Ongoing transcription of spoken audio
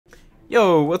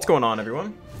Yo, what's going on,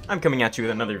 everyone? I'm coming at you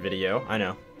with another video. I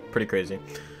know, pretty crazy.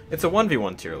 It's a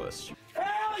 1v1 tier list.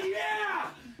 Hell yeah!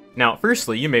 Now,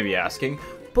 firstly, you may be asking,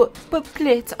 But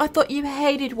Blitz, I thought you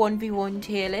hated 1v1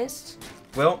 tier lists.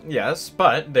 well, yes,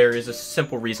 but there is a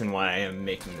simple reason why I am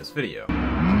making this video.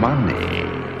 Money.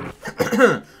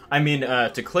 I mean,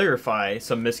 to clarify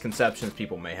some misconceptions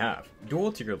people may have.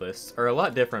 Dual tier lists are a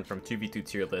lot different from 2v2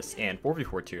 tier lists and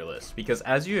 4v4 tier lists, because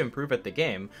as you improve at the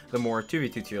game, the more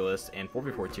 2v2 tier lists and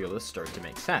 4v4 tier lists start to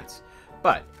make sense.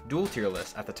 But dual tier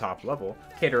lists at the top level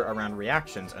cater around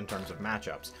reactions in terms of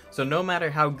matchups, so no matter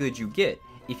how good you get,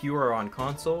 if you are on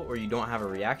console or you don't have a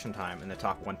reaction time in the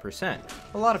top 1%,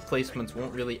 a lot of placements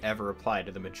won't really ever apply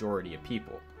to the majority of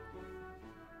people.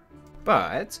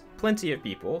 But plenty of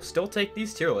people still take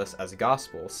these tier lists as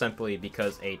gospel simply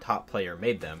because a top player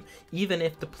made them, even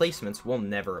if the placements will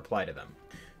never apply to them.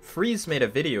 Freeze made a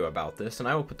video about this, and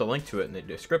I will put the link to it in the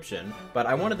description, but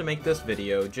I wanted to make this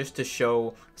video just to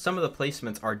show some of the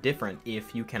placements are different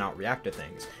if you cannot react to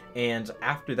things. And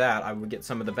after that, I would get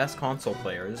some of the best console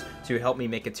players to help me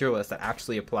make a tier list that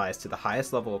actually applies to the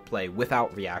highest level of play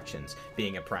without reactions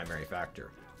being a primary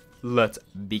factor. Let's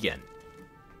begin.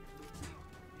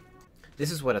 This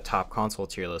is what a top console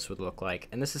tier list would look like,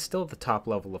 and this is still the top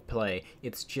level of play,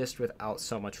 it's just without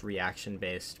so much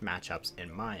reaction-based matchups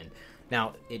in mind.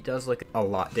 Now, it does look a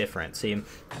lot different. See,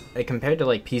 compared to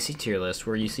like PC tier lists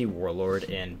where you see Warlord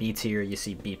in B tier, you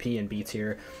see BP in B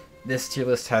tier, this tier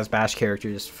list has bash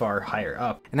characters far higher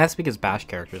up, and that's because bash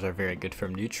characters are very good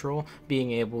from neutral,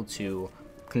 being able to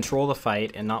control the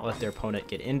fight and not let their opponent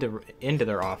get into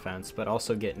their offense, but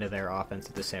also get into their offense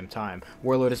at the same time.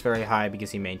 Warlord is very high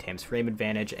because he maintains frame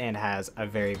advantage and has a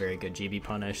very, very good GB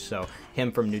punish, so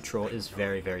him from neutral is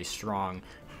very, very strong.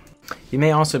 You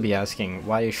may also be asking,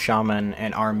 why is Shaman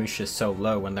and Aramusha so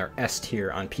low when they're S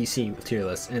tier on PC tier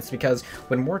lists? And it's because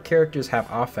when more characters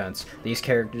have offense, these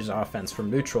characters' offense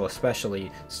from neutral especially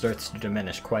starts to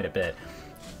diminish quite a bit.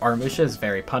 Aramusha is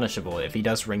very punishable. If he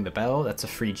does ring the bell, that's a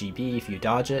free GB if you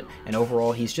dodge it, and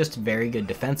overall he's just very good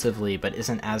defensively, but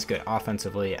isn't as good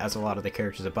offensively as a lot of the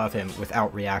characters above him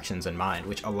without reactions in mind,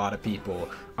 which a lot of people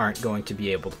aren't going to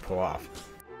be able to pull off.